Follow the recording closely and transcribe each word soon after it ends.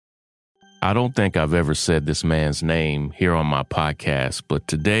I don't think I've ever said this man's name here on my podcast, but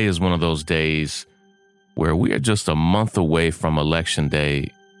today is one of those days where we are just a month away from Election Day,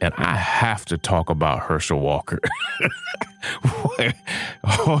 and I have to talk about Herschel Walker.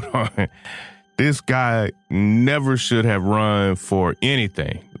 Hold on. This guy never should have run for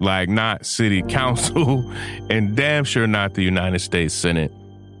anything, like not city council and damn sure not the United States Senate.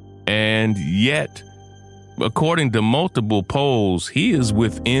 And yet, according to multiple polls, he is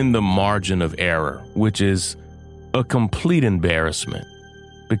within the margin of error, which is a complete embarrassment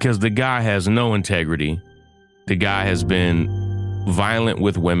because the guy has no integrity. The guy has been violent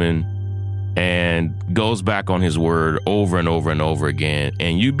with women and goes back on his word over and over and over again.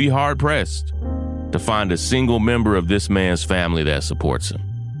 And you'd be hard pressed to find a single member of this man's family that supports him.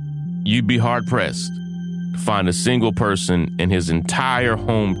 You'd be hard pressed to find a single person in his entire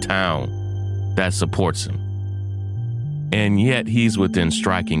hometown that supports him. And yet he's within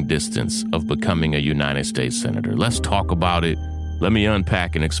striking distance of becoming a United States Senator. Let's talk about it. Let me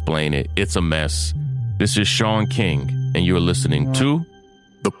unpack and explain it. It's a mess. This is Sean King, and you're listening to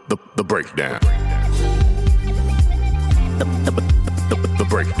The Breakdown. The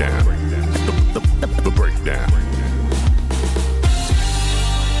Breakdown. The Breakdown.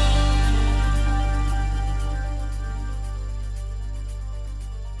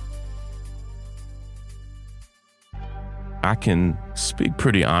 I can speak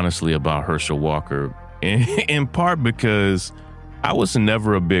pretty honestly about Herschel Walker, in part because I was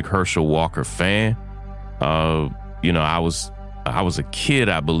never a big Herschel Walker fan. I was a kid,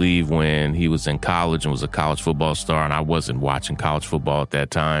 I believe, when he was in college and was a college football star, and I wasn't watching college football at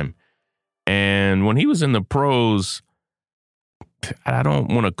that time. And when he was in the pros, I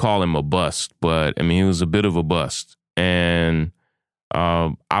don't want to call him a bust, but I mean, he was a bit of a bust. And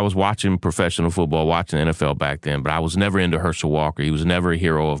I was watching professional football, watching NFL back then, but I was never into Herschel Walker. He was never a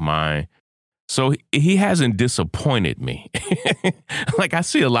hero of mine. So he hasn't disappointed me. Like I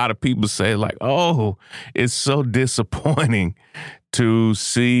see a lot of people say like, oh, it's so disappointing to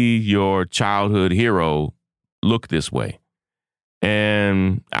see your childhood hero look this way.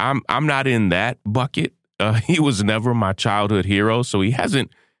 And I'm not in that bucket. He was never my childhood hero, so he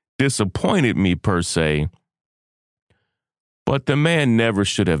hasn't disappointed me per se. But the man never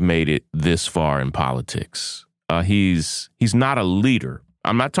should have made it this far in politics. He's not a leader.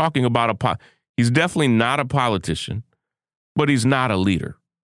 I'm not talking about he's definitely not a politician, but he's not a leader.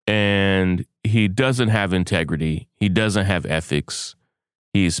 And he doesn't have integrity. He doesn't have ethics.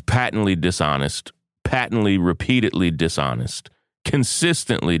 He's patently dishonest, repeatedly dishonest,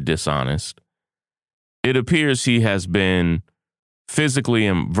 consistently dishonest. It appears he has been physically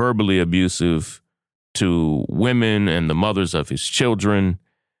and verbally abusive to women and the mothers of his children.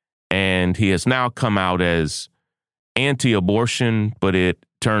 And he has now come out as anti-abortion, but it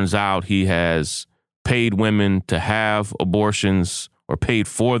turns out he has paid women to have abortions or paid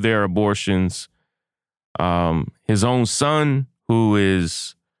for their abortions. His own son, who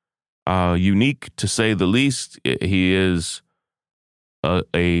is unique to say the least, he is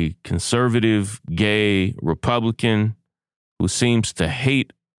a conservative gay Republican who seems to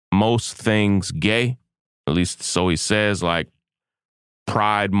hate most things gay, at least so he says, like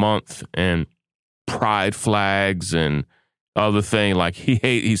Pride Month and pride flags and other thing. Like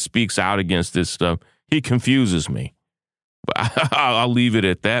he speaks out against this stuff. He confuses me. I'll leave it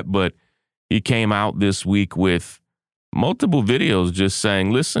at that. But he came out this week with multiple videos just saying,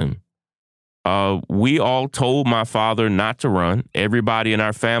 listen, we all told my father not to run. Everybody in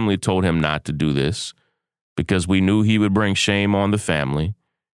our family told him not to do this because we knew he would bring shame on the family.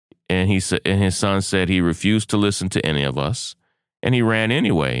 And his son said he refused to listen to any of us, and he ran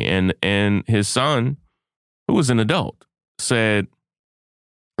anyway. And his son, who was an adult, said,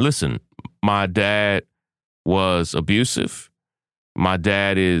 listen, my dad was abusive. My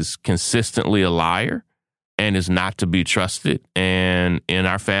dad is consistently a liar and is not to be trusted. And in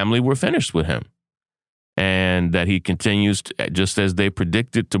our family, we're finished with him. And that he continues, to, just as they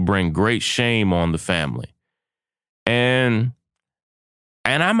predicted, to bring great shame on the family. And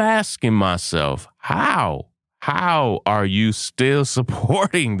I'm asking myself, how are you still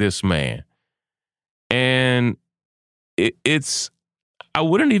supporting this man? And I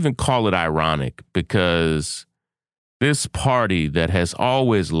wouldn't even call it ironic because this party that has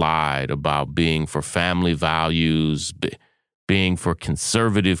always lied about being for family values, being for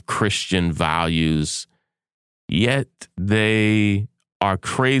conservative Christian values, yet they are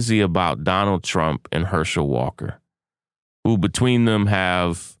crazy about Donald Trump and Herschel Walker, who between them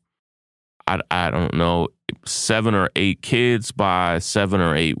have, I don't know, 7 or 8 kids by 7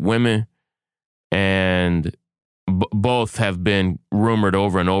 or 8 women. And both have been rumored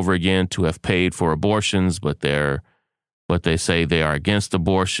over and over again to have paid for abortions, but they say they are against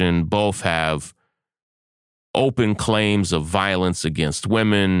abortion. Both have open claims of violence against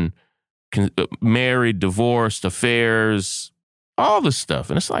women, married, divorced, affairs, all this stuff.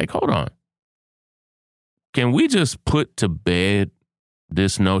 And it's like, hold on. Can we just put to bed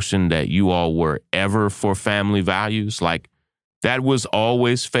this notion that you all were ever for family values? Like, that was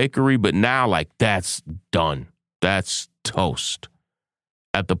always fakery, but now, like, that's done. That's toast.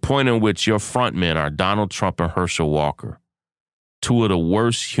 At the point in which your front men are Donald Trump and Herschel Walker, two of the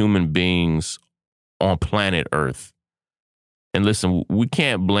worst human beings on planet Earth. And listen, we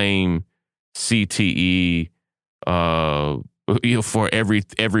can't blame CTE for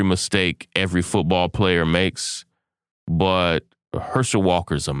every mistake every football player makes, but Herschel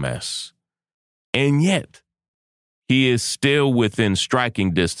Walker's a mess. And yet, he is still within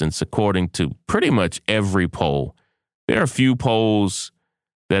striking distance according to pretty much every poll. There are a few polls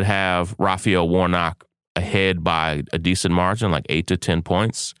that have Raphael Warnock ahead by a decent margin, like 8 to 10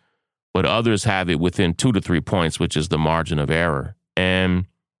 points, but others have it within 2 to 3 points, which is the margin of error. And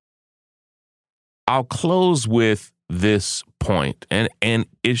I'll close with this point, and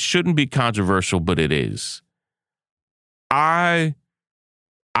it shouldn't be controversial, but it is. I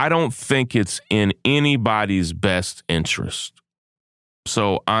don't think it's in anybody's best interest.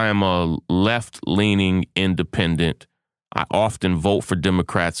 So I am a left-leaning independent. I often vote for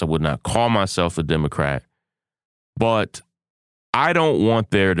Democrats. I would not call myself a Democrat. But I don't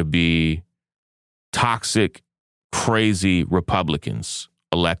want there to be toxic, crazy Republicans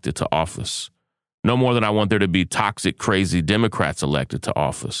elected to office. No more than I want there to be toxic, crazy Democrats elected to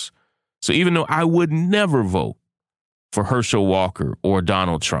office. So even though I would never vote for Herschel Walker or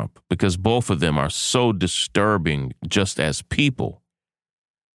Donald Trump, because both of them are so disturbing just as people,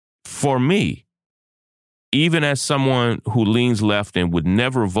 for me, even as someone who leans left and would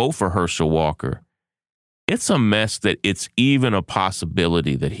never vote for Herschel Walker, it's a mess that it's even a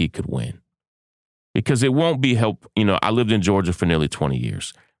possibility that he could win. Because it won't be I lived in Georgia for nearly 20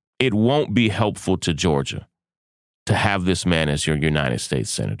 years. It won't be helpful to Georgia to have this man as your United States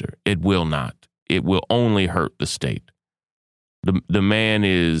senator. It will not. It will only hurt the state. The man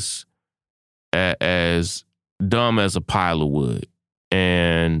is as dumb as a pile of wood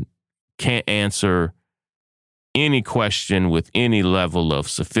and can't answer any question with any level of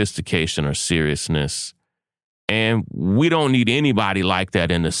sophistication or seriousness. And we don't need anybody like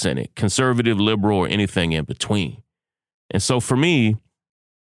that in the Senate, conservative, liberal, or anything in between. And so for me,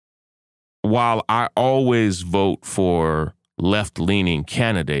 while I always vote for left-leaning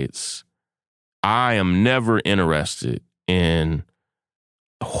candidates, I am never interested in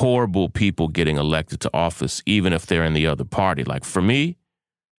horrible people getting elected to office, even if they're in the other party. Like, for me,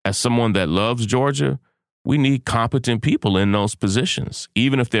 as someone that loves Georgia, we need competent people in those positions,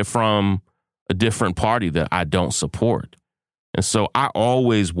 even if they're from a different party that I don't support. And so I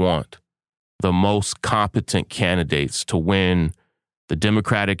always want the most competent candidates to win the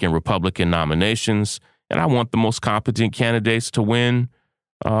Democratic and Republican nominations, and I want the most competent candidates to win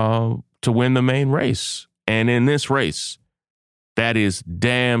the main race. And in this race, that is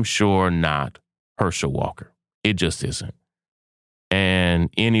damn sure not Herschel Walker. It just isn't. And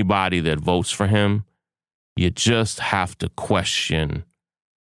anybody that votes for him, you just have to question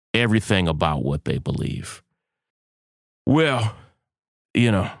everything about what they believe. Well,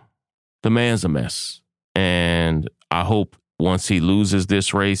 the man's a mess. And I hope once he loses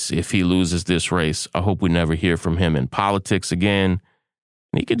this race, if he loses this race, I hope we never hear from him in politics again.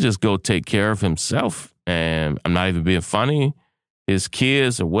 He could just go take care of himself. And I'm not even being funny. His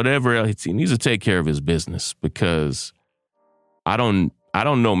kids or whatever else, he needs to take care of his business, because I don't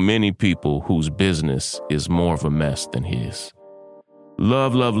know many people whose business is more of a mess than his.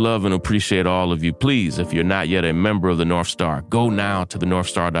 Love, love, love, and appreciate all of you. Please, if you're not yet a member of the North Star, go now to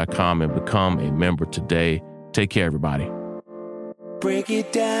thenorthstar.com and become a member today. Take care, everybody. Break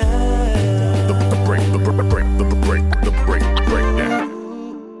it down.